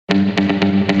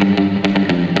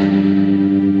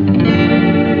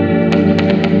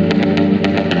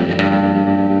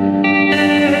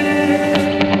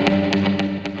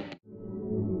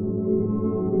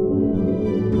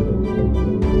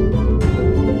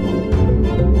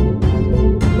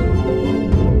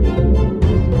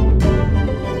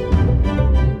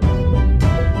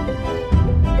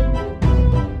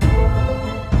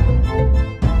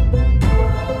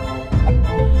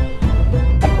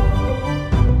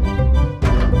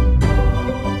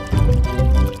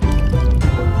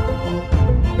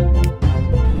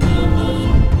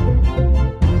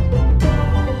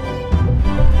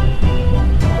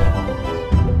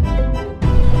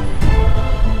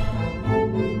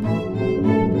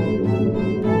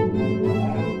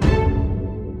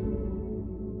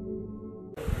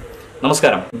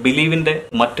നമസ്കാരം. ബിലീവിൻ്റെ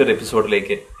മറ്റൊരു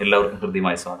എപ്പിസോഡിലേക്ക് എല്ലാവർക്കും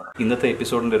ഹൃദ്യമായ സ്വാഗതം. ഇന്നത്തെ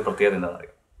എപ്പിസോഡിൻ്റെ ഒരു പ്രത്യേകത എന്താണെന്ന്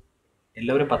അറിയാം?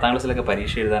 എല്ലാവരും 10ാം ക്ലാസ്സിലൊക്കെ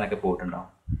പരീക്ഷ എഴുതാനൊക്കെ പോയിട്ടുണ്ടാവും.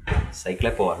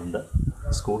 സൈക്കിളിൽ പോകാറുണ്ട്,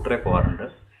 സ്കൂട്ടറിൽ പോകാറുണ്ട്,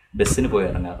 ബസ്സിന് പോയി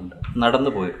ഇറങ്ങാറുണ്ട്,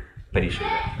 നടന്നു പോയി പരീക്ഷ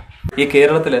എഴുതാറുണ്ട്. ഈ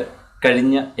കേരളത്തിൽ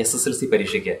കഴിഞ്ഞ SSLC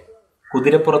പരീക്ഷയ്ക്ക്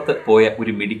കുതിരപ്പുറത്ത് പോയ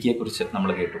ഒരു മിടുക്കിയെക്കുറിച്ച്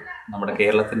നമ്മൾ കേട്ടു. നമ്മുടെ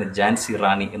കേരളത്തിൻ്റെ ഝാൻസി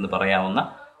റാണി എന്ന് പറയാവുന്ന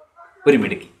ഒരു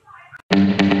മിടുക്കി.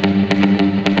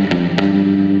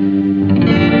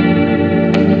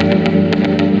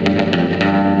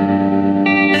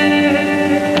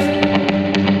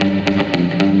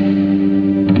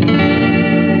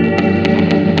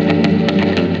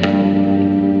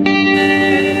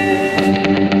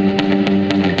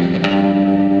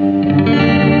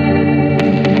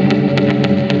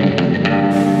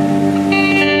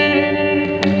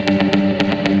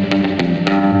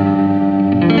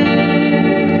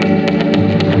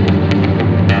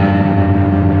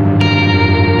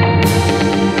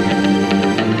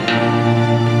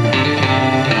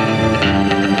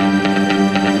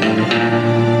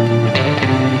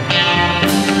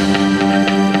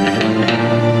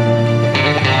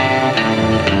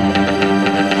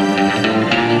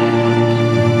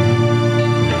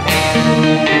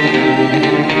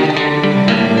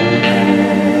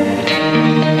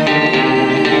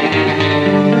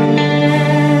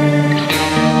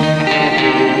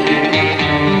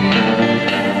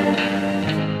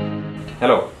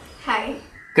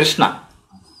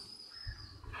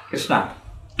 കൃഷ്ണ,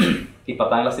 ഈ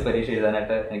 10ാം ക്ലാസ്സിൽ പരീക്ഷ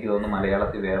എഴുതാനായിട്ട് എനിക്ക് തോന്നുന്നു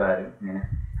മലയാളത്തിൽ വേറെ ആരും ഇങ്ങനെ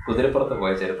കുതിരപ്പുറത്ത്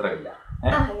പോയ ചരിത്രമില്ല.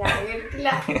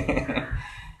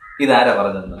 ഇതാരാ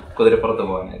പറഞ്ഞത് കുതിരപ്പുറത്ത്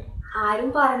പോകാനായിട്ട്? ആരും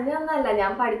പറഞ്ഞു തന്നല്ല.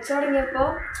 ഞാൻ പഠിച്ചു തുടങ്ങിയപ്പോ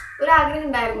ഒരാഗ്രഹം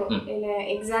ഉണ്ടായിരുന്നു, പിന്നെ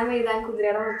എക്സാം എഴുതാൻ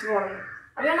കുതിരയുടെ പുറത്ത് പോകണം.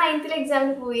 അപ്പൊ ഞാൻ 9th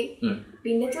എക്സാമിന് പോയി.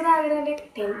 പിന്നത്തെ ഒരു ആഗ്രഹം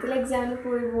 10th എക്സാമിന്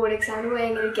പോയി, ബോർഡ് എക്സാമിന് പോയി.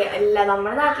 എങ്ങനെയൊക്കെ അല്ല,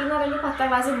 നമ്മുടെ നാട്ടിൽ എന്ന് പറയുമ്പോൾ 10ാം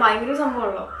ക്ലാസ് ഭയങ്കര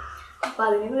സംഭവമാണല്ലോ. അപ്പൊ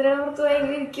അതിന് കുതിരയുടെ പുറത്ത് പോയി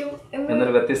എങ്ങനെ ഇരിക്കും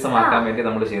എന്നൊരു വ്യത്യസ്തമാക്കാൻ വേണ്ടി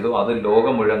നമ്മൾ ചെയ്തു. അത്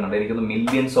ലോകം മുഴുവൻ കണ്ടു. എനിക്കൊന്ന്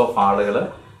മില്യൺസ് ഓഫ് ആളുകൾ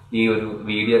ഈ ഒരു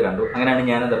വീഡിയോ കണ്ടു. അങ്ങനെയാണ്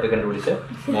ഞാൻ തപ്പി കണ്ടുപിടിച്ച്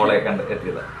മോളെ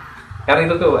എത്തിയത്. കാരണം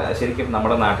ഇതൊക്കെ ശരിക്കും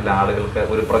നമ്മുടെ നാട്ടിലെ ആളുകൾക്ക്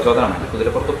ഒരു പ്രചോദനമാണ്.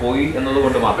 കുതിരപ്പുറത്ത് പോയി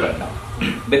എന്നതുകൊണ്ട് മാത്രമല്ല,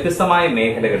 വ്യത്യസ്തമായ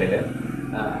മേഖലകളിൽ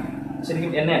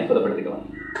ശരിക്കും എന്നെ അത്ഭുതപ്പെടുത്തിക്കണം.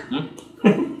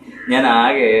 ഞാൻ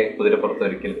ആകെ കുതിരപ്പുറത്ത്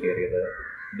ഒരിക്കൽ കയറിയത്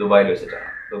ദുബായിൽ വെച്ചിട്ടാണ്.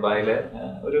 ദുബായിൽ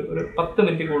ഒരു 10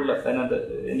 മിനിറ്റ് കൂടുതൽ അതിനകത്ത്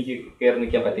എനിക്ക് കയറി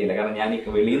നിൽക്കാൻ പറ്റിയില്ല. കാരണം ഞാൻ ഈ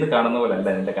വെളിയിൽ നിന്ന് കാണുന്ന പോലെ അല്ല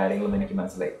എൻ്റെ കാര്യങ്ങളൊന്നും എനിക്ക്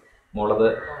മനസ്സിലായി. മോളത്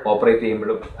ഓപ്പറേറ്റ്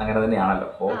ചെയ്യുമ്പോഴും അങ്ങനെ തന്നെയാണല്ലോ.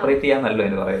 ഓപ്പറേറ്റ് ചെയ്യാന്നല്ലോ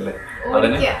എന്ന് പറയല്ലേ,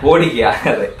 അതിന് ഓടിക്കുക.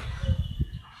 അതെ,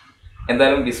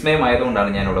 എന്തായാലും വിസ്മയമായതുകൊണ്ടാണ്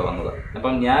ഞാനിവിടെ വന്നത്.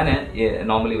 അപ്പം ഞാൻ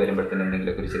നോർമലി വരുമ്പോഴത്തേനും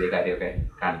എന്തെങ്കിലുമൊക്കെ ഒരു ചെറിയ കാര്യമൊക്കെ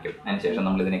കാണിക്കും. അതിനുശേഷം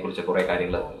നമ്മൾ ഇതിനെക്കുറിച്ച് കുറേ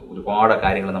ഒരുപാട്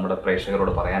കാര്യങ്ങൾ നമ്മുടെ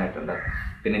പ്രേക്ഷകരോട് പറയാനായിട്ടുണ്ട്.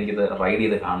 പിന്നെ എനിക്കിത് റൈഡ്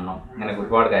ചെയ്ത് കാണണം, അങ്ങനെ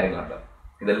ഒരുപാട് കാര്യങ്ങളുണ്ട്.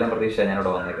 ഇതെല്ലാം പ്രതീക്ഷ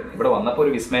ഞാനിവിടെ വന്നേക്കുന്നത്. ഇവിടെ വന്നപ്പോൾ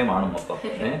ഒരു വിസ്മയമാണ് മൊത്തം.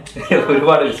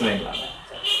 ഒരുപാട് വിസ്മയങ്ങളാണ്.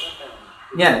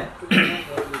 ഞാൻ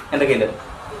എൻ്റെ കയ്യിൽ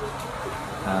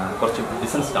കുറച്ച്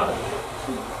ബിസിനസ് കാർഡ്,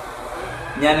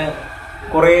 ഞാൻ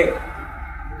കുറേ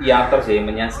യാത്ര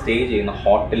ചെയ്യുമ്പോൾ ഞാൻ സ്റ്റേ ചെയ്യുന്ന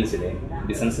ഹോട്ടൽസിലെ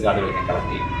ബിസിനസ് കാർഡുകൾ ഞാൻ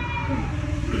കളക്ട് ചെയ്യും.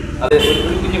 അത്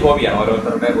ഒരു കുഞ്ഞു ഹോബിയാണ്,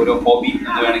 ഓരോരുത്തരുടെ ഓരോ ഹോബി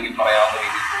എന്ന് വേണമെങ്കിൽ പറയാവുന്ന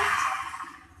രീതിയിൽ.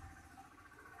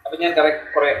 അപ്പം ഞാൻ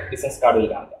കുറേ ബിസിനസ് കാർഡുകൾ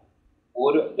കാണിക്കാം.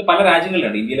 ഇത് പല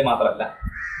രാജ്യങ്ങളിലുണ്ട്, ഇന്ത്യയിൽ മാത്രമല്ല,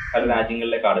 പല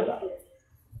രാജ്യങ്ങളിലെ കാർഡുകളാണ്.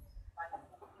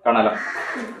 കാണാലോ.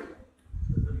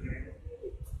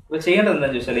 ഇപ്പൊ ചെയ്യേണ്ടത്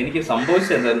എന്താണെന്ന് ചോദിച്ചാൽ, എനിക്ക്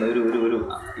സംഭവിച്ചത് എന്തായിരുന്നു, ഒരു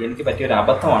എനിക്ക് പറ്റിയൊരു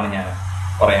അബദ്ധമാണ് ഞാൻ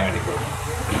പറയാൻ വേണ്ടി പോകുന്നത്.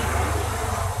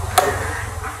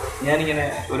 ഞാനിങ്ങനെ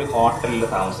ഒരു ഹോട്ടലിൽ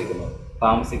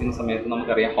താമസിക്കുന്ന സമയത്ത്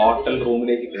നമുക്കറിയാം, ഹോട്ടൽ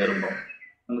റൂമിലേക്ക് കയറുമ്പോൾ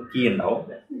നമുക്ക് കീ ഉണ്ടാവും,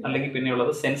 അല്ലെങ്കിൽ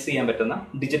പിന്നെയുള്ളത് സെൻസ് ചെയ്യാൻ പറ്റുന്ന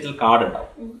ഡിജിറ്റൽ കാർഡ്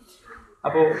ഉണ്ടാവും.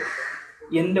 അപ്പോൾ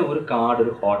എൻ്റെ ഒരു കാർഡ്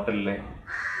ഒരു ഹോട്ടലിൽ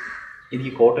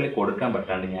എനിക്ക് ഹോട്ടലിൽ കൊടുക്കാൻ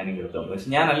പറ്റാണ്ട് ഞാനിങ്ങനെ എടുത്തു. പക്ഷെ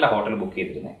ഞാനല്ല ഹോട്ടൽ ബുക്ക്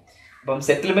ചെയ്തിരുന്നത്. അപ്പം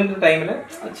സെറ്റിൽമെൻറ്റ് ടൈമിൽ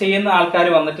ചെയ്യുന്ന ആൾക്കാർ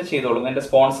വന്നിട്ട് ചെയ്തോളും, എൻ്റെ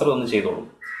സ്പോൺസർ വന്ന് ചെയ്തോളും.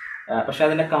 പക്ഷെ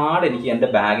അതിൻ്റെ കാർഡ് എനിക്ക് എൻ്റെ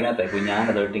ബാഗിനകത്തായി പോയി.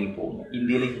 ഞാനതായിട്ട് ഇങ്ങനെ പോകുന്നു,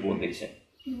 ഇന്ത്യയിലേക്ക് പോകുന്നു തിരിച്ച്.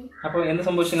 അപ്പോൾ എന്ത്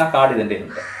സംഭവിച്ചാൽ ആ കാർഡ് ഇതിൻ്റെ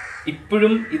ഉണ്ട്.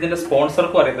 ഇപ്പോഴും ഇതിൻ്റെ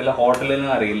സ്പോൺസർക്കും അറിയത്തില്ല, ഹോട്ടലിനും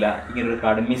അറിയില്ല ഇങ്ങനൊരു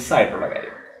കാർഡ് മിസ്സായിട്ടുള്ള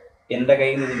കാര്യം. എൻ്റെ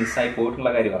കയ്യിൽ നിന്ന് ഇത് മിസ്സായി പോയിട്ടുള്ള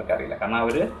കാര്യം അവർക്കറിയില്ല. കാരണം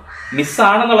അവർ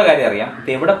മിസ്സാണെന്നുള്ള കാര്യം അറിയാം, ഇത്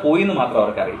എവിടെ പോയി എന്ന് മാത്രം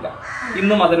അവർക്കറിയില്ല.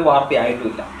 ഇന്നും അതൊരു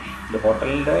വാർത്തയായിട്ടുമില്ല. ഇത്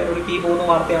ഹോട്ടലിൻ്റെ ഒരു കീ പോകുന്ന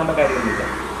വാർത്തയാവേണ്ട കാര്യമൊന്നുമില്ല.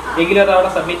 എങ്കിലും അത് അവിടെ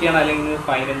സബ്മിറ്റ് ചെയ്യണം, അല്ലെങ്കിൽ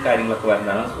ഫൈനും കാര്യങ്ങളൊക്കെ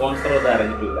വരേണ്ടതാണ്. സ്പോൺസർ അത്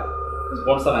അറിഞ്ഞിട്ടില്ല,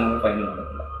 സ്പോൺസർ അങ്ങനെ ഫൈനും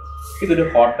നടന്നിട്ടില്ല. ഇതൊരു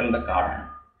ഹോട്ടലിൻ്റെ കാർഡാണ്.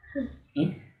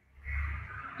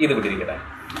 ഇത് വിട്ടിരിക്കട്ടെ.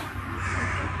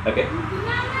 ഓക്കെ,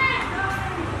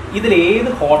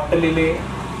 ഇതിലേത് ഹോട്ടലിലെ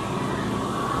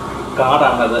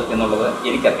കാർഡാണത് എന്നുള്ളത്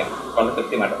എനിക്കറിയാം, വളരെ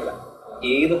കൃത്യമായിട്ടറിയാം.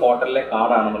 ഏത് ഹോട്ടലിലെ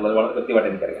കാർഡാണെന്നുള്ളത് വളരെ കൃത്യമായിട്ട്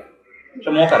എനിക്കറിയാം.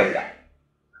 പക്ഷെ മോക്കറിയില്ല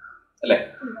അല്ലേ?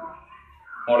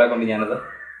 മോളെ കൊണ്ട് ഞാനത്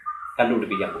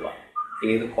കണ്ടുപിടിപ്പിക്കാൻ പോവാം,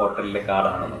 ഏത് ഹോട്ടലിലെ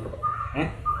കാർഡാണെന്നുള്ളത്.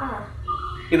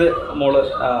 ഇത് മോള്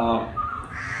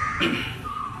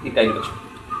ഈ കയ്യിൽ വെച്ചു.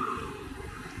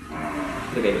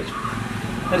 ഇത് കൈ വെച്ചു.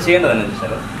 അത് ചെയ്യേണ്ടത് എന്താണെന്ന്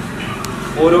വെച്ചാൽ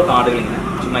ഓരോ കാർഡുകൾ ഇങ്ങനെ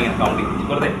ചുമ്മാ ഇങ്ങനെ കൗണ്ട് ചെയ്ത്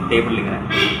വെറുതെ ടേബിളിൽ ഇങ്ങനെ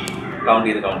കൗണ്ട്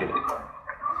ചെയ്ത്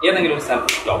ഏതെങ്കിലും ഒരു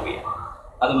സ്ഥലത്ത് സ്റ്റോപ്പ് ചെയ്യാം.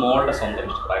 അത് മോളുടെ സ്വന്തം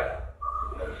ഇഷ്ടപ്രകാരം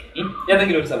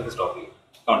ഏതെങ്കിലും ഒരു സ്ഥലത്ത് സ്റ്റോപ്പ് ചെയ്യും.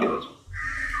 കൗണ്ട് ചെയ്ത് വെച്ചു,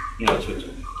 ഇങ്ങനെ വെച്ചു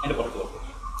അതിൻ്റെ പുറത്ത് വെച്ചു,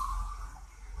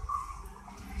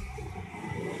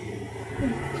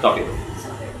 സ്റ്റോപ്പ് ചെയ്തു.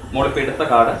 മോളിപ്പോൾ എടുത്ത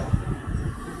കാർഡ്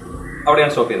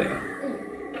അവിടെയാണ് സ്റ്റോപ്പ് ചെയ്തേക്കുന്നത്.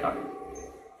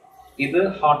 ഇത്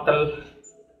ഹോട്ടൽ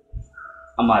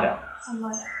അമാര,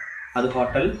 അത്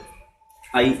ഹോട്ടൽ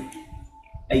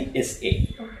ISA.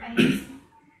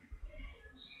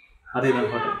 അതേതാണ്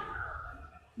ഹോട്ടൽ?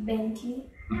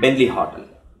 Bentley hotel.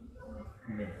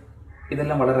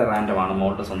 ഇതെല്ലാം വളരെ റാൻഡമാണ്.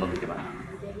 മോളുടെ സ്വന്തം തീരുമാനം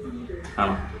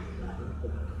ആണോ?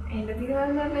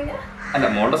 അല്ല,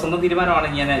 മോളുടെ സ്വന്തം തീരുമാനമാണ്.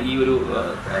 ഞാൻ ഈ ഒരു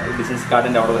ബിസിനസ്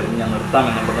കാർഡിന്റെ അവിടെ വരും ഞാൻ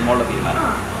നിർത്താമെന്നുള്ളത് മോളുടെ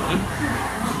തീരുമാനമാണ്.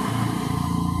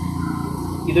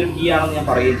 ഇതൊരു കീ ആണെന്ന് ഞാൻ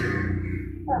പറയുകയും ചെയ്തു.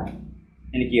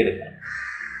 എനിക്ക് എടുക്കാം.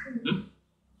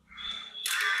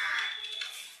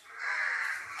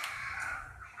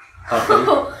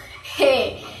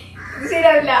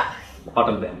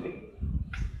 Hotel Bentley.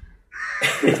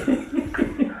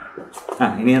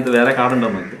 ഇനി അത് വേറെ കാർഡുണ്ടോ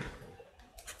നോക്കി.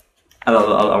 അത്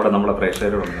അവിടെ നമ്മളെ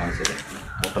പ്രേക്ഷകരോടൊന്ന് കാണിച്ചത്.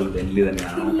 ഹോട്ടൽ ബെന്റ്ലി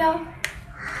തന്നെയാണ്.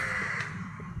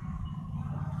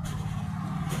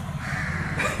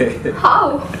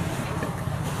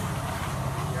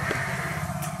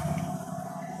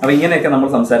 അപ്പൊ ഇങ്ങനെയൊക്കെ നമ്മൾ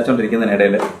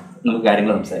സംസാരിച്ചുകൊണ്ടിരിക്കുന്നതിനിടയിൽ നമുക്ക്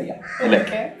കാര്യങ്ങൾ സംസാരിക്കാം അല്ലേ?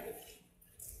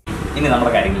 ഇനി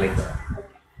നമ്മുടെ കാര്യങ്ങളിലേക്ക്.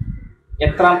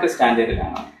 എത്രാമത്തെ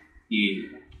സ്റ്റാൻഡേർഡിലാണ് ഈ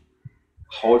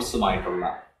ഹോഴ്സുമായിട്ടുള്ള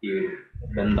ഈ ഒരു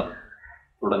ബന്ധം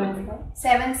തുടങ്ങുന്നത്?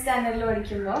 7th സ്റ്റാൻഡേർഡിൽ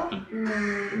പഠിക്കുമ്പോ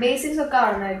ബേസിക്സ് ഒക്കെ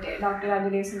ആവുന്നതായിട്ട് ഡോക്ടർ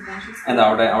എന്താ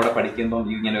അവിടെ പഠിക്കുമ്പോൾ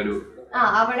ഇങ്ങനെ ഒരു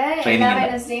അവിടെ എല്ലാ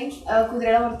വെനസ്ഡേയും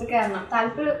കുതിരയുടെ പുറത്ത് കയറണം,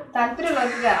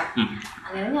 താല്പര്യമുള്ളവർക്ക് കയറാം.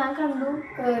 അങ്ങനെ ഞാൻ കണ്ടു,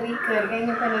 കയറി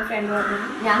കഴിഞ്ഞപ്പോ എന്റെ ഫ്രണ്ട് പറഞ്ഞു,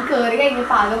 ഞാൻ കയറി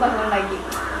കഴിഞ്ഞപ്പോ ആകെ പറഞ്ഞുണ്ടാക്കി.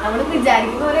 നമ്മൾ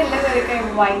വിചാരിക്കുന്ന പോലെ എല്ലാം കയറി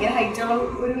കഴിയുമ്പോൾ ഭയങ്കര ഹൈറ്റുള്ള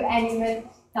ഒരു ആനിമൽ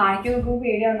താഴേക്ക് നോക്കുമ്പോൾ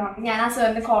പേടിയാവുന്നു. അപ്പൊ ഞാൻ ആ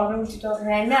സാറിന്റെ കോളർ വിളിച്ചിട്ട്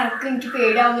പറഞ്ഞു, എന്നെ ഇറക്ക് എനിക്ക്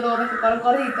പേടിയാവുന്നത് തോന്നൊക്കെ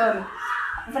കുറെ ചീത്ത പറഞ്ഞു.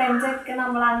 അപ്പൊ ഫ്രണ്ട്സൊക്കെ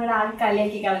നമ്മൾ അങ്ങനെ ആകെ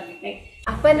കളിയാക്കി കളഞ്ഞിട്ടേ.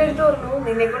 അപ്പൊ എന്റെ അടുത്ത് പറഞ്ഞു,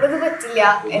 നിന്നെ കൊണ്ടത് പറ്റില്ല,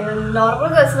 നോർമൽ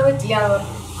ഗേൾസിന് പറ്റില്ല എന്ന്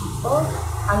പറഞ്ഞു. അപ്പൊ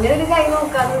അങ്ങനെ ഒരു കാര്യം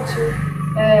നോക്കാന്ന് വെച്ചു.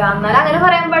 എന്നാലും അങ്ങനെ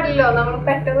പറയാൻ പാടില്ലോ, നമ്മൾ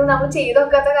പെട്ടെന്ന് നമ്മൾ ചെയ്ത്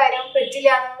നോക്കാത്ത കാര്യം പറ്റില്ല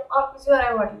എന്ന് ഉറപ്പിച്ച്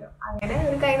പറയാൻ പാടില്ലോ. അങ്ങനെ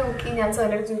ഒരു കൈ നോക്കി ഞാൻ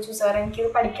സാറിൻ്റെ അടുത്ത് ചോദിച്ചു, സാർ എനിക്കിത്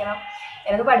പഠിക്കണം,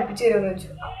 എനിക്ക് പഠിപ്പിച്ചു തരുമെന്ന് ചോദിച്ചു.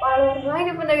 അപ്പോൾ ആൾ പറഞ്ഞു,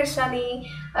 അതിനിപ്പോൾ എന്താ കൃഷ്ണ, നീ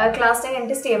ക്ലാസ് ടൈം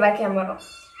കഴിഞ്ഞിട്ട് സ്റ്റേ ബാക്ക് ചെയ്യാൻ പറഞ്ഞു.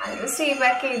 അങ്ങനെ സ്റ്റേ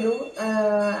ബാക്ക് ചെയ്തു.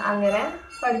 അങ്ങനെ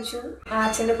പഠിച്ചു.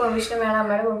 അച്ഛൻ്റെ പെർമിഷൻ വേണം,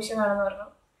 അമ്മയുടെ പെർമിഷൻ വേണമെന്ന് പറഞ്ഞു.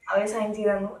 അവർ സൈൻ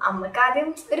ചെയ്ത് തന്നു. അമ്മക്ക് ആദ്യം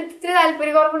ഒരു ഇത്തിരി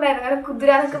താല്പര്യക്കുറവുണ്ടായിരുന്നു, കാരണം കുതിര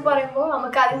എന്നൊക്കെ പറയുമ്പോൾ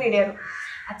നമുക്ക് ആദ്യം പേടിയായിരുന്നു.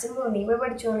 അച്ഛൻ പറഞ്ഞു, നീ പോയി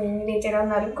പഠിച്ചോ, നീ ലേറ്റായിട്ട്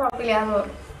വന്നാലും കുഴപ്പമില്ല എന്ന്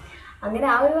പറഞ്ഞു. അങ്ങനെ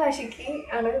ആ ഒരു ഭാഷയ്ക്ക്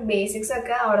ആണ് ബേസിക്സ്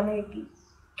ഒക്കെ അവിടെ നിന്ന്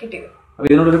കിട്ടിയത്.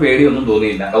 പേടിയൊന്നും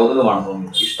തോന്നിയില്ല, കൗതുകമാണ്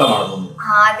തോന്നിയത്, ഇഷ്ടമാണ് തോന്നിയത്.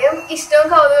 ആദ്യം ഇഷ്ടവും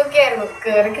കൗതുകമൊക്കെ ആയിരുന്നു.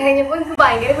 കയറി കഴിഞ്ഞപ്പോൾ എനിക്ക്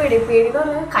ഭയങ്കര പേടിയെന്ന്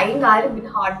പറഞ്ഞാൽ കൈയും കാലും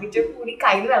പിന്നെ ഹാർട്ട് ബീറ്റ് കൂടി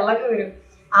കയ്യിൽ വെള്ളമൊക്കെ വരും,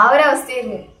 ആ ഒരു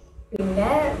അവസ്ഥയായിരുന്നു.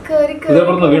 പിന്നെ കേറി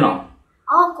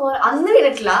അന്ന്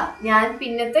വീണിട്ടില്ല. ഞാൻ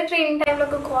പിന്നത്തെ ട്രെയിനിങ്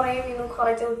ടൈമിലൊക്കെ കുറെ വീണു,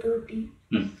 കുറെ ചവിട്ട് കിട്ടി.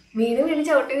 വീണ്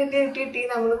ചവിട്ട് കിട്ടി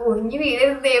നമ്മൾ ഒഴിഞ്ഞ്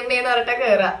വീഴരുത് ദൈവമേന്ന് പറഞ്ഞിട്ടാ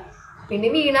കയറാ. പിന്നെ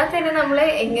വീണാൽ തന്നെ നമ്മള്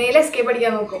എങ്ങനെയും എസ്കേപ്പ്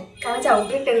അടിക്കാൻ നോക്കും, കാരണം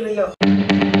ചവിട്ട് കിട്ടരുതല്ലോ.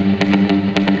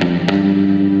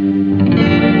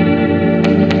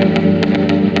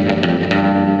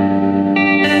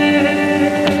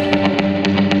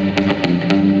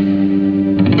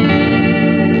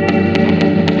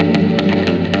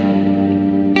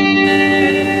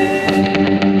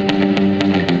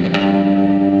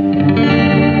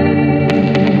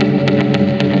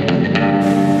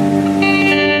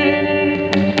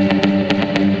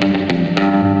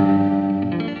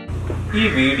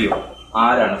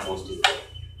 ആരാണ് പോസ്റ്റ് ചെയ്തത്?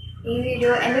 ഈ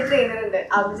വീഡിയോ എന്റെ ട്രെയിനർ ഉണ്ട്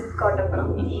അഭിജിത്ത് കോട്ടപ്പുറം,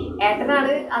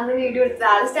 ഏട്ടനാണ് അന്ന് വീഡിയോ എടുത്തത്.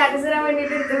 ആള് സ്റ്റാറ്റസ് തരാൻ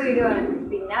വേണ്ടിട്ട് എടുത്ത വീഡിയോ ആണ്.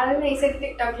 പിന്നെ ആള് നൈസായിട്ട്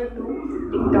ടിക്ടോക്കിലിട്ടു.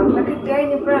 ടിക്ടോക്കിലൊക്കെ ഇട്ട്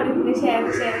കഴിഞ്ഞപ്പോഴാണ് പിന്നെ ഷെയർ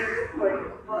ചെയ്ത്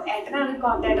അപ്പോൾ ഏട്ടനാണ്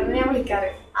കോട്ടേട്ടൻ ഞാൻ വിളിക്കാറ്.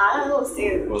 ആളാണ് പോസ്റ്റ്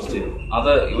ചെയ്തത്.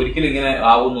 അത് ഒരിക്കലും ഇങ്ങനെ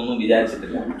ആവുന്നൊന്നും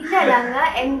വിചാരിച്ചിട്ടില്ല. ഇല്ല, ഞങ്ങൾ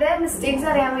എന്റെ മിസ്റ്റേക്സ്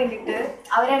അറിയാൻ വേണ്ടിട്ട്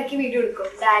അവരിടയ്ക്ക് വീഡിയോ എടുക്കും.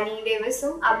 ഡാനി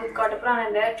ഡേവിസും അഭിജിത്ത് കോട്ടപ്പുറമാണ്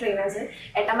എന്റെ ട്രെയിനേഴ്സ്.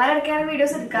 ഏട്ടന്മാരിടയ്ക്കാണ്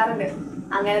വീഡിയോസ് എടുക്കാറുണ്ട്.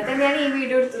 അങ്ങനെ തന്നെയാണ് ഈ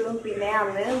വീഡിയോ എടുത്തതും. പിന്നെ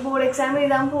അന്ന് ബോർഡ് എക്സാം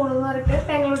എഴുതാൻ പോകണമെന്ന് പറഞ്ഞിട്ട്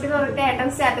പെങ്ങളൂട്ടി പറഞ്ഞിട്ട് ഏട്ടൻ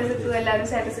സ്റ്റാറ്റസ് ഇട്ടു, എല്ലാവരും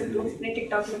സ്റ്റാറ്റസ് ഇട്ടു, പിന്നെ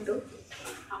ടിക്ടോക്കിൽ ഇട്ടു.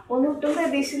 അപ്പൊ ഒന്നും ഒട്ടും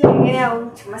പ്രതീക്ഷിച്ചില്ല എങ്ങനെയാവും,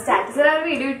 ചുമ്മാ സ്റ്റാറ്റസ് ഇടാൻ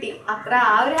വീഡിയോ കിട്ടി, അത്ര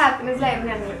ആ ഒരു ഹാപ്പിനെസ്സിലായിരുന്നു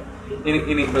ഞങ്ങൾ.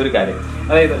 ഇനി ഒരു കാര്യം,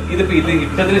 അതായത് ഇതിപ്പോ ഇത്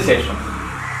ഇട്ടതിന് ശേഷം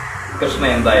കൃഷ്ണ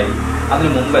എന്തായി, അതിന്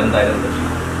മുമ്പ് എന്തായിരുന്നു കൃഷ്ണ?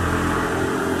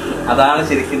 അതാണ്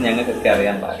ശരിക്കും ഞങ്ങൾക്കൊക്കെ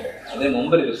അറിയാൻ പാടില്ല. അതിന്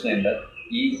മുമ്പൊരു കൃഷ്ണ ഉണ്ട്,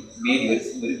 ഈ ഒരു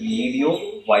വീഡിയോ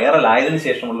വൈറലായതിനു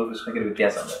ശേഷമുള്ള കൃഷ്ണയ്ക്ക് ഒരു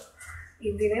വ്യത്യാസമുണ്ട്.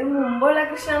 ഇതിന് മുമ്പുള്ള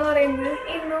കൃഷ്ണ എന്ന് പറയുന്നത്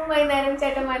ഇന്നും വൈകുന്നേരം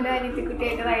ചേട്ടന്മാരുടെ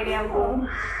അനിയത്തിക്കുട്ടിയായിട്ട് റൈഡ് ചെയ്യാൻ പോകും.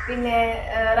 പിന്നെ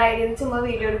റൈഡ് ചെയ്ത് ചുമ്മാ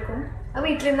വീഡിയോ എടുക്കും.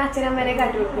 വീട്ടിൽ നിന്ന് അച്ഛനമ്മേനെ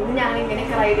കാട്ടി കൊടുക്കും, ഞാൻ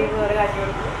ഇങ്ങനെയൊക്കെ റൈഡ് ചെയ്യുന്നവരെ കാട്ടി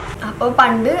കൊടുക്കും. അപ്പോൾ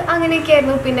പണ്ട് അങ്ങനെയൊക്കെ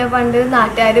ആയിരുന്നു. പിന്നെ പണ്ട്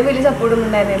നാട്ടുകാർ വലിയ സപ്പോർട്ടൊന്നും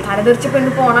ഉണ്ടായിരുന്നില്ല. തലതെറിച്ച്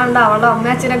പെണ്ണ് പോകണുണ്ട്, അവളുടെ അമ്മ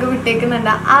അച്ഛനൊക്കെ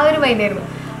വിട്ടേക്കുന്നുണ്ട്, ആ ഒരു മൈൻഡായിരുന്നു.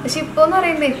 പക്ഷെ ഇപ്പോൾ എന്ന്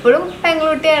പറയുന്നത് ഇപ്പോഴും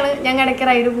പെൺകുട്ടിയാണ്, ഞങ്ങൾ ഇടയ്ക്ക്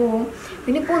റൈഡ് പോകും.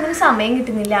 പിന്നെ ഇപ്പോൾ ഒന്നും സമയം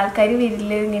കിട്ടുന്നില്ല. ആൾക്കാർ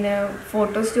വീട്ടിൽ ഇങ്ങനെ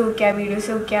ഫോട്ടോസ് ചോദിക്കുക, വീഡിയോസ്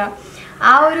ചോദിക്കുക,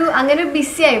 ആ ഒരു അങ്ങനെ ഒരു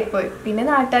ബിസി ആയിപ്പോയി. പിന്നെ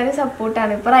നാട്ടുകാർ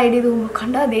സപ്പോർട്ടാണ്. ഇപ്പോൾ റൈഡ് ചെയ്ത് പോകുമ്പോൾ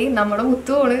കണ്ടോ അതേ നമ്മുടെ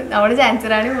മുത്തു പോണ്, നമ്മുടെ ഝാൻസി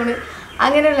റാണി പോണ്,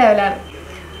 അങ്ങനെ ഒരു ലെവലാണ്.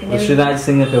 സാറ്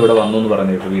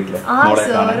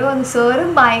വന്നു. സാറ്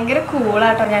ഭയങ്കര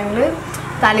കൂളാട്ടോ. ഞങ്ങള്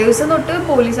തലേദിവസം തൊട്ട്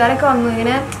പോലീസുകാരൊക്കെ വന്നു,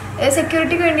 ഇങ്ങനെ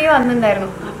സെക്യൂരിറ്റിക്ക് വേണ്ടി വന്നിട്ടുണ്ടായിരുന്നു.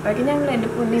 അപ്പോഴേക്കും ഞങ്ങൾ എന്റെ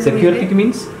പൊന്നി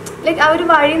ലൈക്ക് അവർ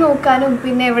വഴി നോക്കാനും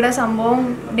പിന്നെ എവിടെ സംഭവം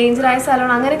ഡേഞ്ചർ ആയ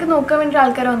സ്ഥലമാണ് അങ്ങനെയൊക്കെ നോക്കാൻ വേണ്ടി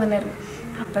ആൾക്കാർ വന്നിട്ടുണ്ടായിരുന്നു.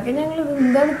 അപ്പോഴൊക്കെ ഞങ്ങൾ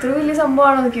എന്താണ് ഇത്ര വലിയ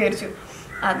സംഭവമാണോ എന്നൊക്കെ വിചാരിച്ചു.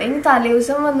 അതെങ്കിൽ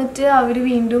തലേദിവസം വന്നിട്ട് അവർ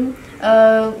വീണ്ടും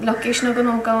ലൊക്കേഷനൊക്കെ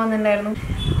നോക്കാൻ വന്നിട്ടുണ്ടായിരുന്നു.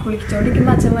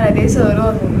 കുളിച്ചോണ്ടിരിക്കുമ്പോൾ അച്ഛന്മാർ അതേ സാറ്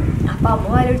വന്നു. അപ്പൊ അമ്മ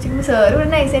ആലോചിക്കുമ്പോൾ സാറ് ഇവിടെ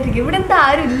നൈസായിട്ടിരിക്കും, ഇവിടെ എന്താ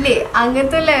ആരും ഇല്ലേ,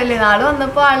 അങ്ങനത്തെ ലെവലേ. നാളെ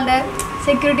വന്നപ്പോൾ ആളുടെ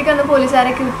സെക്യൂരിറ്റിക്ക് വന്ന്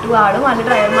പോലീസുകാരൊക്കെ വിട്ടു, ആളും ആളുടെ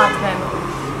ഡ്രൈവർ മാത്രമായിരുന്നു.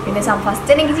 പിന്നെ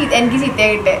ഫസ്റ്റ് എനിക്ക്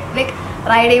ചീത്തയായി കിട്ടേ, ലൈക്ക്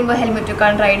റൈഡ് ചെയ്യുമ്പോൾ ഹെൽമെറ്റ്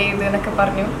വെക്കാൻ റൈഡ് ചെയ്ത് എന്നൊക്കെ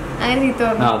പറഞ്ഞു, അങ്ങനെ ചീത്ത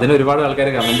പറഞ്ഞു. അതിന് ഒരുപാട് ആൾക്കാർ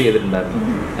കമന്റ് ചെയ്തിട്ടുണ്ടായിരുന്നു.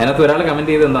 അതിനകത്ത് ഒരാൾ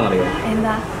കമന്റ് ചെയ്ത് എന്താണെന്നറിയാം,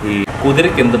 എന്താ ഈ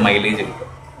കുതിരക്ക് എന്ത് മൈലേജ് കിട്ടും.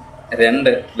 രണ്ട്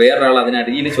വേറൊരാൾ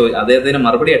അതിനടിയിൽ അദ്ദേഹത്തിന്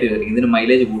മറുപടി ആയിട്ട് ചോദിക്കും, ഇതിന്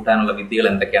മൈലേജ് കൂട്ടാനുള്ള വിദ്യകൾ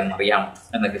എന്തൊക്കെയാണെന്ന് അറിയാമോ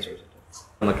എന്നൊക്കെ ചോദിച്ചു.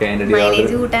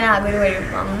 മൈലേജ് കൂട്ടാൻ ആകെ ഒരു വഴി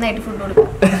നന്നായിട്ട് ഫുഡ് കൊടുക്കും.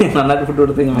 നന്നായിട്ട് ഫുഡ്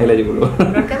കൊടുത്ത് മൈലേജ് കൂടും,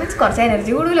 കുറച്ച്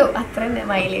എനർജി കൂടുമല്ലോ, അത്ര തന്നെ.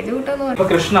 മൈലേജ് കൂട്ടാന്ന് പറഞ്ഞു.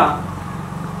 കൃഷ്ണ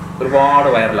ഒരുപാട്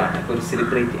വൈറലാണ്, ഒരു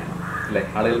സെലിബ്രിറ്റിയാണ് അല്ലെ,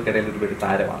 ആളുകൾക്കിടയിൽ ഒരു വലിയ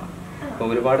താരമാണ്. അപ്പൊ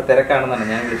ഒരുപാട് തിരക്കാണെന്നാണ്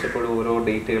ഞാൻ വിളിച്ചപ്പോൾ. ഓരോ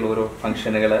ഡേറ്റുകൾ, ഓരോ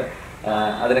ഫംഗ്ഷനുകൾ,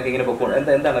 അതിനൊക്കെ ഇങ്ങനെ പൊക്കോളൂ.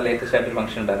 എന്താണ് ലേറ്റസ്റ്റ് ആയിട്ടൊരു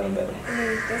ഫംഗ്ഷൻ ഉണ്ടായിരുന്നുണ്ടായിരുന്നു?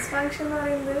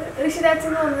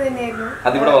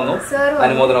 അതിവിടെ വന്നു,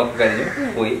 അനുമോദനമൊക്കെ കഴിഞ്ഞു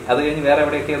പോയി. അത് കഴിഞ്ഞ് വേറെ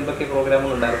എവിടെയൊക്കെ എന്തൊക്കെ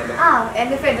പ്രോഗ്രാമുകൾ ഉണ്ടായിരുന്നല്ലോ?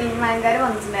 ഫെഡറൽ ബാങ്കുകാർ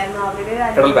വന്നിട്ടുണ്ടായിരുന്നു,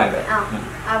 ഫെഡറൽ ബാങ്ക്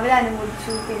അവര്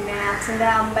അനുമോദിച്ചു. പിന്നെ അച്ഛന്റെ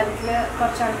അമ്പലത്തില്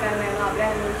കുറച്ച് ആൾക്കാരുണ്ടായിരുന്നു, അവരെ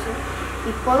അനുമോദിച്ചു.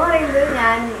 ഇപ്പോൾ എന്ന് പറയുന്നത്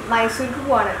ഞാൻ മൈസൂർക്ക്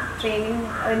പോവാണ് ട്രെയിനിങ്.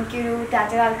 എനിക്കൊരു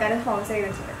ടാറ്റ ആൾക്കാരെ സ്പോൺസർ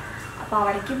ചെയ്തിട്ടുണ്ട്. അപ്പൊ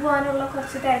അവിടേക്ക് പോകാനുള്ള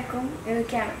കുറച്ച് തിരക്കും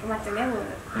ഇതൊക്കെയാണ്. മറ്റന്നേ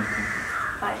പോകുന്നത്.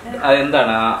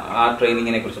 എന്താണ് ആ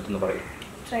ട്രെയിനിങ്ങിനെ കുറിച്ചിട്ടൊന്ന് പറയും.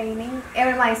 ട്രെയിനിങ്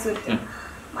എവിടെ?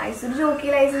 മൈസൂർ ജോക്കി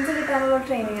ലൈസൻസ് കിട്ടാനുള്ള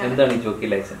ട്രെയിനിങ്. എന്താണ് ഈ ജോക്കി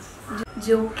ലൈസൻസ്?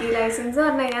 ജോക്കി ലൈസൻസ്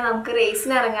പറഞ്ഞു കഴിഞ്ഞാൽ നമുക്ക്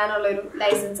റേസിന് ഇറങ്ങാനുള്ള ഒരു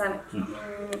ലൈസൻസ് ആണ്.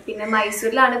 പിന്നെ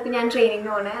മൈസൂരിലാണ് ഇപ്പൊ ഞാൻ ട്രെയിനിങ്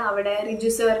പോണേ. അവിടെ റിജു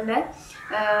സാറിന്റെ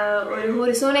ഒരു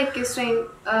ഹൊറിസോൺ എക്യുസ്ട്രെയിൻ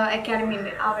അക്കാഡമി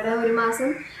ഉണ്ട്. അവിടെ ഒരു മാസം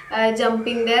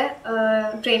ജമ്പിന്റെ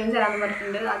ട്രെയിനിങ് തരാമെന്ന്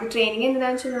പറഞ്ഞിട്ടുണ്ട്. അത് ട്രെയിനിങ്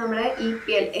എന്താണെന്ന് വെച്ചാൽ നമ്മുടെ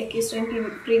EPL എക്യുസ്ട്രെയിൻ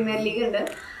പ്രീമിയർ ലീഗ് ഉണ്ട്,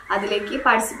 അതിലേക്ക്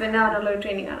പാർട്ടിസിപ്പന്റ് ആവാനുള്ള ഒരു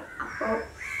ട്രെയിനിങ് ആണ്. അപ്പോൾ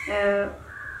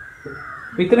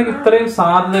ഇതിനൊക്കെ ഇത്രയും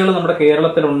സാധ്യതകൾ നമ്മുടെ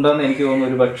കേരളത്തിലുണ്ടെന്ന് എനിക്ക് തോന്നുന്നു.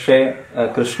 ഒരു പക്ഷേ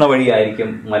കൃഷ്ണ വഴിയായിരിക്കും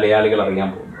മലയാളികൾ അറിയാൻ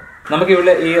പോകുന്നത്. നമുക്ക്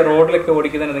ഇവിടെ ഈ റോഡിലൊക്കെ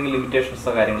ഓടിക്കുന്നതിന് എന്തെങ്കിലും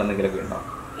ലിമിറ്റേഷൻസോ കാര്യങ്ങൾ എന്തെങ്കിലുമൊക്കെ ഉണ്ടോ?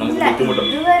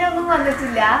 ഇതുവരെ ഒന്നും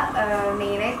വന്നിട്ടില്ല.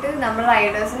 മെയിനായിട്ട് നമ്മൾ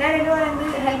റൈഡേഴ്സിന്റെ ഇടയിൽ പറയുന്നത്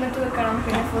ഹെൽമെറ്റ് വെക്കണം,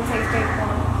 പിന്നെ ഫുൾ സേഫ്റ്റി ആയിട്ട്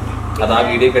പോകണം. അത് ആ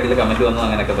വീഡിയോ കണ്ടിട്ട് കമന്റ് വന്നു,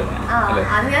 അങ്ങനെയൊക്കെ തന്നെയാണ്.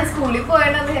 അത് ഞാൻ സ്കൂളിൽ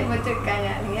പോയാണ് ഹെൽമെറ്റ് വെക്കാൻ.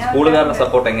 സ്കൂളുകാരുടെ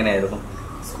സപ്പോർട്ട് എങ്ങനെയായിരുന്നു?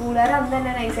 സ്കൂളുകാർ അന്ന്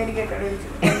തന്നെ നൈസായിട്ട് കേട്ടോട് ചോദിച്ചു,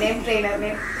 എന്നെയും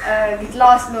ട്രെയിനറിനെയും. ഗെറ്റ്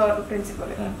ലോസ്റ്റ് എന്ന് പറഞ്ഞു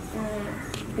പ്രിൻസിപ്പള്.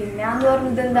 പിന്നെ അന്ന് പറഞ്ഞു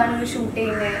ഇതെന്താണ് ഒരു ഷൂട്ട്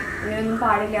ചെയ്യുന്നത്, ഇങ്ങനെയൊന്നും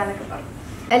പാടില്ല എന്നൊക്കെ പറഞ്ഞു.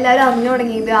 എല്ലാവരും അറിഞ്ഞു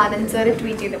തുടങ്ങിയത് ആനന്ദ് സാർ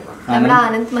ട്വീറ്റ് ചെയ്തപ്പോ, നമ്മുടെ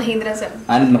ആനന്ദ് മഹീന്ദ്ര സർ.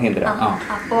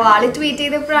 അപ്പോ ആള് ട്വീറ്റ്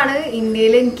ചെയ്തപ്പോഴാണ്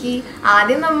ഇന്ത്യയിൽ എനിക്ക്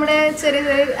ആദ്യം നമ്മുടെ ചെറിയ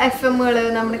ചെറിയ FM-കള്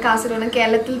നമ്മുടെ കാസർഗോഡ്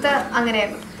കേരളത്തിലത്തെ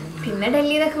അങ്ങനെയായിരുന്നു. പിന്നെ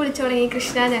ഡൽഹിന്നൊക്കെ വിളിച്ചു തുടങ്ങി,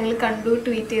 കൃഷ്ണ ഞങ്ങൾ കണ്ടു,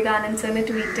 ട്വീറ്റ് ചെയ്ത് ആനന്ദ് സാറിന്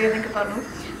ട്വീറ്റ് ചെയ്തെന്നൊക്കെ പറഞ്ഞു.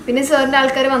 പിന്നെ സാറിന്റെ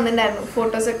ആൾക്കാർ വന്നിട്ടുണ്ടായിരുന്നു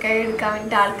ഫോട്ടോസൊക്കെ എടുക്കാൻ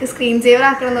വേണ്ടിട്ട്. ആൾക്ക് സ്ക്രീൻ സേവർ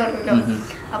ആക്കണം എന്ന് പറഞ്ഞല്ലോ,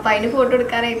 അപ്പൊ അതിന് ഫോട്ടോ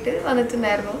എടുക്കാനായിട്ട്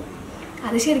വന്നിട്ടുണ്ടായിരുന്നു.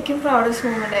 അത് ശരിക്കും പ്രൗഡസ്റ്റ്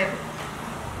മൂമെന്റ് ആയിരുന്നു.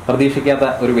 പ്രതീക്ഷിക്കാത്ത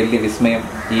ഒരു വലിയ വിസ്മയം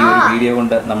ഈ ഒരു വീഡിയോ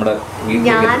കൊണ്ട് നമ്മുടെ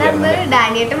ഞാനന്ന്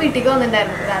ഡാനിയേട്ടൻ വീട്ടിലേക്ക്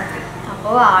വന്നിട്ടുണ്ടായിരുന്നു രാത്രി.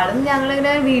 അപ്പോൾ ആളും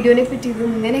ഞങ്ങളിങ്ങനെ വീഡിയോനെ പറ്റി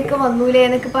ഇങ്ങനെയൊക്കെ വന്നൂലേ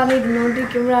എന്നൊക്കെ പറഞ്ഞ്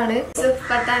ഇരുന്നോണ്ടിരിക്കുമ്പോഴാണ്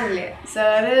പത്താനില്ലേ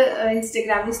സാറ്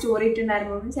ഇൻസ്റ്റഗ്രാമിൽ സ്റ്റോറി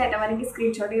ഇട്ടുണ്ടായിരുന്നു. ചേട്ടന്മാരെനിക്ക്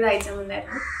സ്ക്രീൻഷോട്ട് ചെയ്ത് അയച്ചു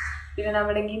തന്നിട്ടുണ്ടായിരുന്നു. പിന്നെ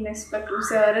നമ്മുടെ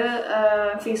സാറ്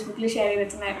ഫേസ്ബുക്കിൽ ഷെയർ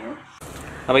ചെയ്തിട്ടുണ്ടായിരുന്നു.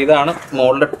 അപ്പൊ ഇതാണ്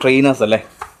മോളുടെ ട്രെയിനേഴ്സ് അല്ലേ?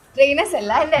 ട്രെയിനേഴ്സ്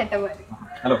അല്ല, എന്റെ ഏട്ടന്മാര്.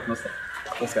 Hello,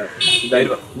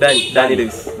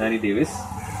 Dani Davis.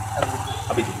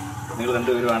 നിങ്ങൾ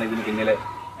രണ്ടുപേരുമാണ് ഇതിന് പിന്നിലെ.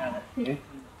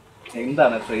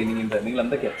 എന്താണ് ട്രെയിനിങ്ങിന്റെ, നിങ്ങൾ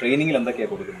ട്രെയിനിങ്ങിൽ എന്തൊക്കെയാ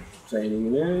കൊടുക്കുന്നത്?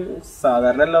 ട്രെയിനിങ്ങിന്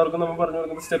സാധാരണ എല്ലാവർക്കും നമ്മൾ പറഞ്ഞു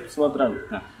കൊടുക്കുന്ന സ്റ്റെപ്സ് മാത്രമാണ്.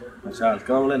 പക്ഷെ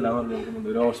ആൾക്ക് നമ്മൾ എല്ലാം പറഞ്ഞു കൊടുക്കുന്നുണ്ട്.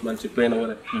 ഒരു ഹോഴ്സ്മാൻഷിപ്പ് ചെയ്യുന്ന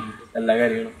പോലെ എല്ലാ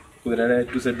കാര്യങ്ങളും, കുതിരയുടെ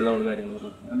ടു സെറ്റ് നമ്മൾ കാര്യങ്ങൾ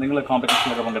പറഞ്ഞു. നിങ്ങൾ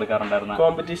കോമ്പറ്റീഷനൊക്കെ പങ്കെടുക്കാറുണ്ടായിരുന്നു?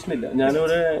 കോമ്പറ്റീഷൻ ഇല്ല.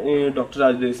 ഞാനിവിടെ ഡോക്ടർ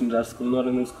രാജ് സ്കൂൾ എന്ന്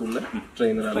പറയുന്ന സ്കൂളിലെ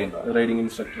ട്രെയിനറാണ്, റൈഡിങ്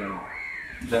ഇൻസ്ട്രക്ടറാണ്.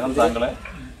 അദ്ദേഹം താങ്കളെ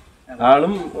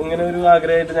ആളും ഇങ്ങനെ ഒരു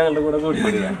ആഗ്രഹമായിട്ട് ഞങ്ങളുടെ കൂടെ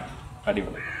കൂടിയാണ്.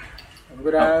 അടിപൊളി.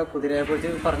 നമുക്കൊരു കുതിരയെ കുറിച്ച്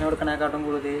പറഞ്ഞു കൊടുക്കണേക്കാട്ടും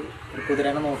കൂടുതൽ ഒരു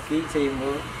കുതിരനെ നോക്കി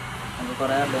ചെയ്യുമ്പോൾ നമുക്ക്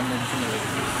കുറേ അഡ്വാൻറ്റേജസ് ഉണ്ട്.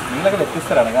 നിങ്ങളൊക്കെ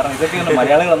വ്യത്യസ്തരാണ്. കാരണം ഇതൊക്കെ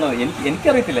മലയാളികളൊന്നും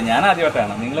എനിക്കറിയത്തില്ല, ഞാൻ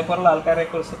ആദ്യമായിട്ടാണ്. നിങ്ങളെപ്പോലുള്ള ആൾക്കാരെ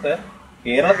കുറിച്ചിട്ട്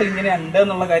കേരളത്തിൽ ഇങ്ങനെ ഉണ്ട്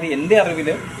എന്നുള്ള കാര്യം എന്റെ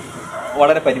അറിവില്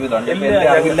വളരെ പരിമിതമാണ്. എന്റെ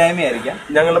അറിവില്ലായ്മയായിരിക്കാം.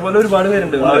 ഞങ്ങളെ പോലെ ഒരുപാട്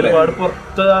പേരുണ്ട്, ഒരുപാട്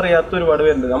പുറത്ത് അറിയാത്ത ഒരുപാട്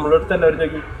പേരുണ്ട്. നമ്മളെ അടുത്ത് എല്ലാവരും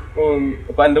ചോദിക്കും,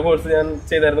 ഇപ്പൊ എന്റെ കോഴ്സ് ഞാൻ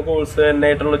ചെയ്തായിരുന്ന കോഴ്സ്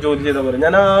എന്നായിട്ടുള്ള ജോലി ചെയ്താൽ പോലെ.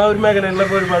 ഞാൻ ആ ഒരു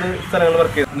മേഖലകളിലൊക്കെ ഒരുപാട് സ്ഥലങ്ങൾ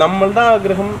വർക്ക് ചെയ്തു. നമ്മളുടെ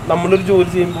ആഗ്രഹം, നമ്മളൊരു ജോലി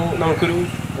ചെയ്യുമ്പോൾ നമുക്കൊരു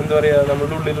എന്താ പറയാ,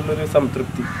 നമ്മുടെ ഉള്ളിലുള്ളൊരു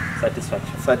സംതൃപ്തി,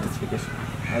 സാറ്റിസ്ഫിക്കേഷൻ,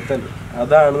 അത് തന്നെ,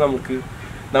 അതാണ് നമുക്ക്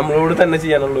നമ്മളോട് തന്നെ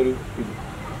ചെയ്യാനുള്ളൊരു ഇത്.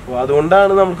 അപ്പോൾ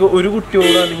അതുകൊണ്ടാണ് നമുക്ക് ഒരു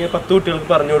കുട്ടിയോട് അല്ലെങ്കിൽ 10 കുട്ടികൾക്ക്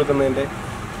പറഞ്ഞു കൊടുക്കുന്നതിന്റെ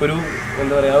ഒരു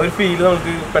എന്താ പറയാ, ഒരു ഫീല്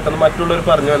നമുക്ക് പെട്ടെന്ന് മറ്റുള്ളവർ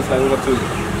പറഞ്ഞു മനസ്സിലാകും. കുറച്ച്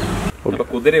അപ്പൊ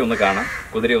കുതിരയെ ഒന്ന് കാണാം,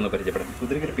 കുതിരയെ ഒന്ന് പരിചയപ്പെടാം.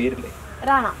 കുതിരയ്ക്ക് ഒരു പേരില്ലേ?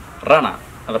 റാണ.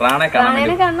 അപ്പൊ റാണെ കാണാൻ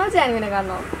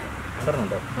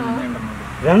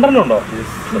രണ്ടെണ്ണം ഉണ്ടോ?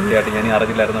 സത്യമായിട്ട് ഞാൻ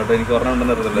അറിഞ്ഞില്ലായിരുന്നു കേട്ടോ. എനിക്ക് ഓർമ്മ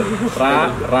ഉണ്ടെന്ന്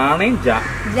റാണയും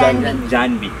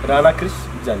ജാൻവി. റാണാകൃഷ്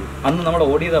ജാൻവി. അന്ന് നമ്മൾ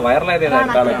ഓടിയത് വൈറലായത്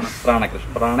റാണകൃഷ്.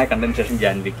 റാണെ കണ്ടതിന് ശേഷം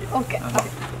ജാൻവിക്ക്.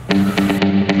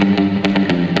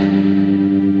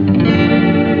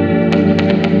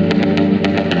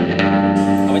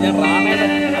 അപ്പൊ ഞാൻ റാണയുടെ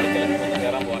അടുക്കലേക്ക്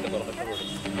കയറാൻ പോകാൻ തുറന്നിട്ട്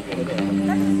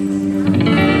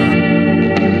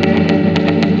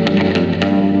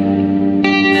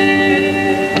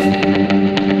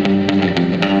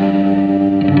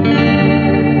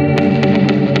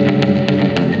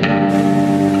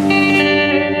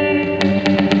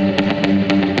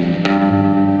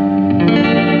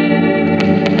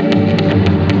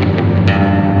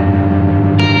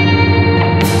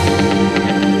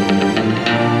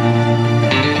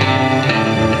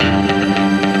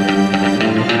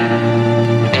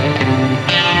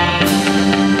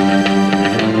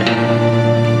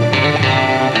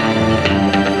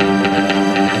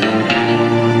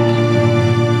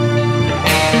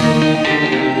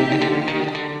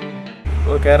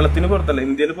കേരളത്തിന് പുറത്തല്ല,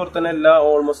 ഇന്ത്യയിൽ പുറത്തന്നെ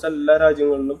ഓൾമോസ്റ്റ് എല്ലാ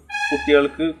രാജ്യങ്ങളിലും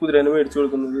കുട്ടികൾക്ക് കുതിരേനെ മേടിച്ചു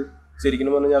കൊടുക്കുന്നത്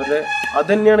ശരിക്കും പറഞ്ഞാൽ അവരുടെ അത്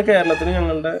തന്നെയാണ് കേരളത്തിന്.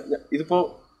 ഞങ്ങളുടെ ഇതിപ്പോ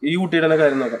ഈ കുട്ടിയുടെ തന്നെ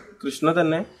കാര്യം നോക്കാം. കൃഷ്ണ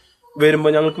തന്നെ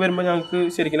ഞങ്ങൾക്ക്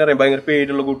ശരിക്കും അറിയാം, ഭയങ്കര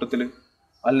പേടിയുള്ള കൂട്ടത്തില്,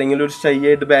 അല്ലെങ്കിൽ ഒരു ഷൈ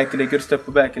ആയിട്ട് ബാക്കിലേക്ക് ഒരു സ്റ്റെപ്പ്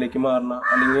ബാക്കിലേക്ക് മാറണ,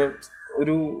 അല്ലെങ്കിൽ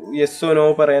ഒരു യെസ് നോ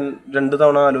പറയാൻ 2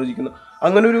 തവണ ആലോചിക്കുന്ന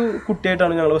അങ്ങനെ ഒരു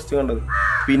കുട്ടിയായിട്ടാണ് ഞങ്ങൾ ഫസ്റ്റ് കണ്ടത്.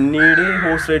 പിന്നീട്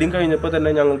ഹോഴ്സ് റൈഡിങ് കഴിഞ്ഞപ്പോൾ തന്നെ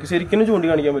ഞങ്ങൾക്ക് ശരിക്കും ചൂണ്ടി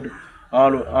കാണിക്കാൻ പറ്റും.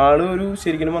 ആള് ഒരു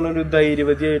ശരിക്കും പറഞ്ഞ ഒരു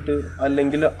ധൈര്യവതിയായിട്ട്,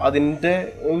 അല്ലെങ്കിൽ അതിന്റെ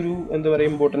ഒരു എന്താ പറയാ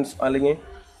ഇമ്പോർട്ടൻസ്, അല്ലെങ്കിൽ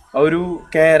ആ ഒരു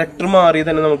ക്യാരക്ടർ മാറി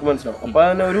തന്നെ നമുക്ക് മനസ്സിലാവും. അപ്പൊ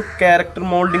അതിനെ ഒരു ക്യാരക്ടർ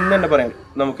മോൾഡിങ് തന്നെ പറയാം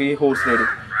നമുക്ക് ഈ ഹോഴ്സ്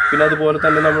റൈഡിങ്. പിന്നെ അതുപോലെ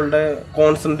തന്നെ നമ്മളുടെ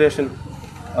കോൺസെൻട്രേഷൻ,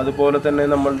 അതുപോലെ തന്നെ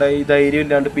നമ്മളുടെ ഈ ധൈര്യം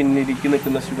ഇല്ലാണ്ട് പിന്നിലേക്ക്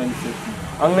നിൽക്കുന്ന സ്റ്റുഡൻസ്,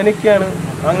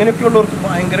 അങ്ങനെയൊക്കെയുള്ളവർക്ക്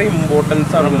ഭയങ്കര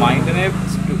ഇമ്പോർട്ടൻസ് ആണ്. മൈൻഡിനെ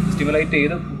സ്റ്റിമുലേറ്റ്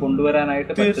ചെയ്ത്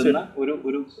കൊണ്ടുവരാനായിട്ട് പറ്റുന്ന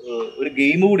ഒരു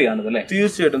ഗെയിം കൂടിയാണ് അല്ലേ?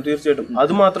 തീർച്ചയായിട്ടും.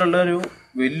 അത് മാത്രമല്ല ഒരു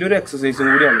വലിയൊരു എക്സസൈസും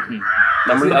കൂടിയാണ്.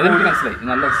 അതെനിക്ക് മനസ്സിലായി.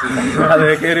 നല്ല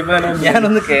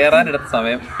ഞാനൊന്ന് കേറാനെടുത്ത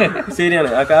സമയം ശരിയാണ്.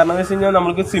 ആ കാരണം എന്ന് വെച്ച് കഴിഞ്ഞാൽ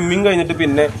നമുക്ക് സ്വിമ്മിങ് കഴിഞ്ഞിട്ട്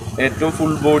പിന്നെ ഏറ്റവും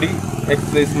ഫുൾ ബോഡി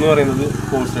എക്സസൈസ് എന്ന് പറയുന്നത്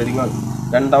ഹോഴ്സ് റൈഡിങ് ആണ്.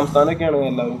 2ാം സ്ഥാനമൊക്കെയാണ്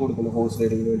എല്ലാവരും കൊടുക്കുന്നത് ഹോഴ്സ്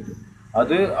റൈഡിങ്ങിന് വേണ്ടി.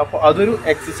 അതൊരു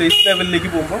എക്സസൈസ് ലെവലിലേക്ക്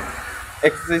പോകുമ്പോൾ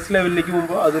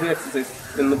അതൊരു എക്സസൈസ്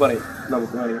എന്ന് പറയും,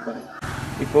 നമുക്ക് വേണമെങ്കിൽ പറയാം.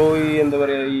 ഇപ്പോൾ ഈ എന്താ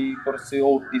പറയുക, ഈ കുറച്ച്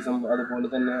ഓട്ടിസം, അതുപോലെ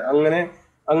തന്നെ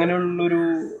അങ്ങനെയുള്ളൊരു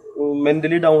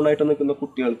മെന്റലി ഡൗൺ ആയിട്ട് നിൽക്കുന്ന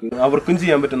കുട്ടികൾക്ക് അവർക്കും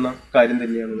ചെയ്യാൻ പറ്റുന്ന കാര്യം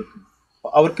തന്നെയാണ് ഇതൊക്കെ.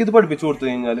 അവർക്കിത് പഠിപ്പിച്ചു കൊടുത്തു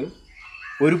കഴിഞ്ഞാൽ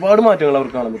ഒരുപാട് മാറ്റങ്ങൾ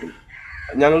അവർക്ക് കാണാൻ പറ്റും.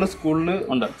 ഞങ്ങളുടെ സ്കൂളിൽ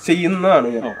ചെയ്യുന്നതാണ്.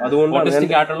 അതുകൊണ്ടാണ്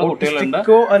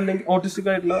അല്ലെങ്കിൽ ഓട്ടിസ്റ്റിക്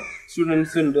ആയിട്ടുള്ള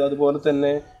സ്റ്റുഡൻസ് ഉണ്ട്, അതുപോലെ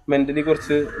തന്നെ മെന്റലി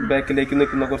കുറച്ച് ബാക്കിലേക്ക്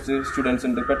നിൽക്കുന്ന കുറച്ച് സ്റ്റുഡൻസ്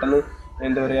ഉണ്ട്, പെട്ടെന്ന്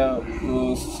എന്താ പറയാ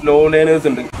സ്ലോ ലേണേഴ്സ്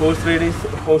ഉണ്ട്.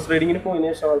 ഹോഴ്സ് റൈഡിങ്ങിന് പോയതിനു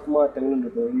ശേഷം അവർക്ക് മാറ്റങ്ങളുണ്ട്.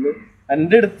 ഇപ്പോൾ ഇന്ന്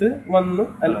എൻ്റെ അടുത്ത് വന്ന്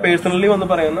പേഴ്സണലി വന്ന്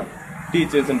പറയുന്ന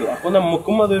ടീച്ചേഴ്സ് ഉണ്ട്. അപ്പോൾ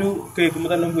നമുക്കും അതൊരു കേൾക്കുമ്പോൾ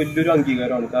തന്നെ വലിയൊരു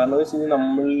അംഗീകാരമാണ്. കാരണം എന്ന് വെച്ച് കഴിഞ്ഞാൽ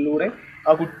നമ്മളിലൂടെ ആ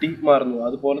കുട്ടി മാറുന്നു.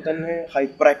 അതുപോലെ തന്നെ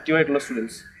ഹൈപ്പർ ആക്റ്റീവ്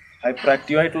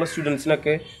ആയിട്ടുള്ള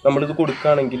സ്റ്റുഡൻസിനൊക്കെ നമ്മളിത്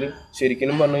കൊടുക്കുകയാണെങ്കിൽ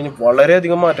ശരിക്കും പറഞ്ഞു കഴിഞ്ഞാൽ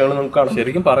വളരെയധികം മാറ്റങ്ങൾ നമുക്ക് കാണാം.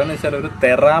 ശരിക്കും പറയുന്നത് വെച്ചാൽ ഒരു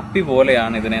തെറാപ്പി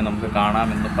പോലെയാണ് ഇതിനെ നമുക്ക്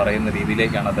കാണാമെന്ന് പറയുന്ന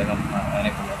രീതിയിലേക്കാണ് അദ്ദേഹം അതിനെ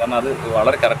കൊണ്ടുപോകുന്നത്. കാരണം അത്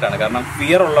വളരെ കറക്റ്റാണ്. കാരണം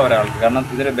ഫിയർ ഉള്ള ഒരാൾക്ക്, കാരണം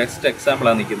ഇതിന്റെ ബെസ്റ്റ്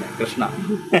എക്സാമ്പിളാണ് നിൽക്കുന്നത് കൃഷ്ണ.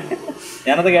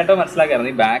 ഞാനത് കേട്ടോ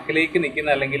മനസ്സിലാക്കായിരുന്നു. ഈ ബാക്കിലേക്ക് നിൽക്കുന്ന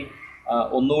അല്ലെങ്കിൽ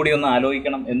ഒന്നുകൂടി ഒന്ന്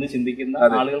ആലോചിക്കണം എന്ന് ചിന്തിക്കുന്ന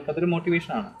ആളുകൾക്ക് അതൊരു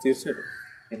മോട്ടിവേഷൻ ആണ്. തീർച്ചയായിട്ടും.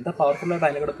 എന്താ പവർഫുൾ ആയിട്ട്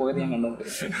അതിലൂടെ പോയത് ഞാൻ കണ്ടു.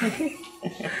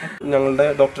 ഞങ്ങളുടെ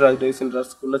ഡോക്ടർ രാജു ഡേവിസ്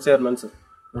ഇന്റർനാഷണൽ സ്കൂളിലെ chairman sir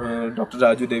doctor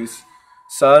Raju Davis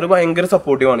sir ഭയങ്കര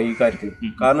സപ്പോർട്ടീവാണ് ഈ കാര്യത്തിൽ.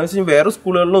 കാരണം വെച്ചാൽ വേറെ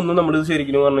സ്കൂളുകളിലൊന്നും നമ്മളിത്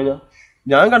ശരിക്കും പറഞ്ഞു കഴിഞ്ഞാൽ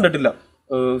ഞാൻ കണ്ടിട്ടില്ല.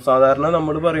 സാധാരണ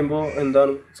നമ്മൾ പറയുമ്പോൾ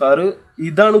എന്താണ് സാറ്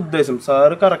ഇതാണ് ഉദ്ദേശം,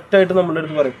 സാറ് കറക്റ്റായിട്ട് നമ്മളുടെ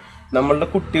അടുത്ത് പറയും നമ്മളുടെ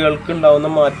കുട്ടികൾക്ക് ഉണ്ടാവുന്ന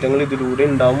മാറ്റങ്ങൾ ഇതിലൂടെ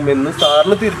ഉണ്ടാവും എന്ന്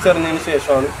സാറിന് തിരിച്ചറിഞ്ഞതിന്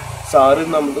ശേഷമാണ് സാറ്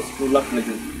നമ്മുടെ സ്കൂളിൽ അപ്ലൈ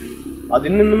ചെയ്തത്.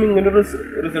 അതിൽ നിന്നും ഇങ്ങനൊരു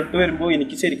റിസൾട്ട് വരുമ്പോൾ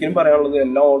എനിക്ക് ശരിക്കും പറയാനുള്ളത്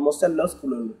ഓൾമോസ്റ്റ് എല്ലാ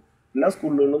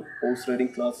സ്കൂളുകളിലും ഹോഴ്സ്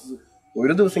റൈഡിങ് ക്ലാസ്സസ്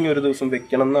ഒരു ദിവസം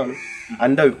വെക്കണം എന്നാണ്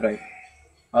എൻ്റെ അഭിപ്രായം.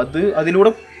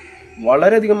 അതിലൂടെ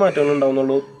വളരെയധികം മാറ്റങ്ങൾ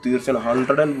ഉണ്ടാവുന്നുള്ളൂ. തീർച്ചയായും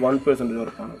 101%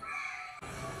 ഉറപ്പാണ്.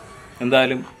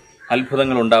 എന്തായാലും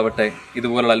അത്ഭുതങ്ങൾ ഉണ്ടാവട്ടെ.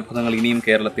 ഇതുപോലുള്ള അത്ഭുതങ്ങൾ ഇനിയും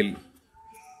കേരളത്തിൽ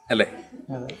അല്ലേ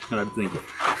അടുത്ത് നിൽക്കും.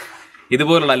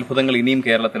 ഇതുപോലുള്ള അത്ഭുതങ്ങൾ ഇനിയും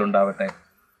കേരളത്തിൽ ഉണ്ടാവട്ടെ.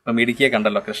 ഇപ്പം ഇടുക്കിയെ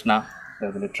കണ്ടല്ലോ, കൃഷ്ണ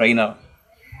അതിൽ ട്രെയിനർ.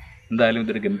 എന്തായാലും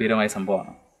ഇതൊരു ഗംഭീരമായ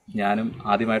സംഭവമാണ്. ഞാനും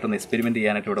ആദ്യമായിട്ടൊന്ന് എക്സ്പെരിമെൻ്റ്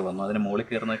ചെയ്യാനായിട്ട് ഇവിടെ വന്നു. അതിന് മുകളിൽ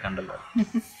കയറുന്നത് കണ്ടല്ലോ,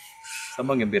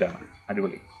 സംഭവം ഗംഭീരമാണ്,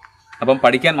 അടിപൊളി. അപ്പം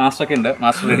പഠിക്കാൻ മാസ്റ്ററൊക്കെ ഉണ്ട്,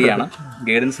 മാസ്റ്റർ റെഡിയാണ്.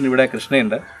 ഗൈഡൻസിന് ഇവിടെ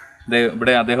കൃഷ്ണയുണ്ട്,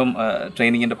 ഇവിടെ അദ്ദേഹം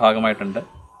ട്രെയിനിങ്ങിൻ്റെ ഭാഗമായിട്ടുണ്ട്.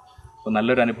 അപ്പോൾ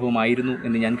നല്ലൊരു അനുഭവമായിരുന്നു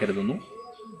എന്ന് ഞാൻ കരുതുന്നു.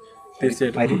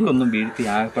 തീർച്ചയായിട്ടും പരിക്കൊന്നും വീഴ്ത്തി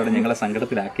ആകപ്പാടെ ഞങ്ങളെ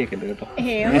സങ്കടത്തിലാക്കിയേക്കല്ലോ കേട്ടോ.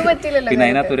 പിന്നെ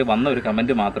അതിനകത്ത് വന്ന ഒരു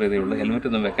കമന്റ് മാത്രമേ ഇതേ ഉള്ളൂ, ഹെൽമെറ്റ്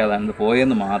ഒന്നും വെക്കാതെ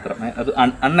പോയെന്ന് മാത്രം. അത്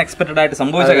അൺഎക്സ്പെക്റ്റഡ് ആയിട്ട്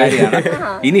സംഭവിച്ച കാര്യമാണ്.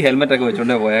 ഇനി ഹെൽമെറ്റ് ഒക്കെ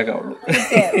വെച്ചുകൊണ്ടേ പോയേക്കാവുള്ളൂ.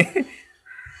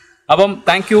 അപ്പം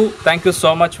thank you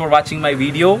so much for watching my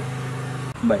video.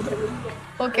 Bye bye.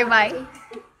 Okay bye.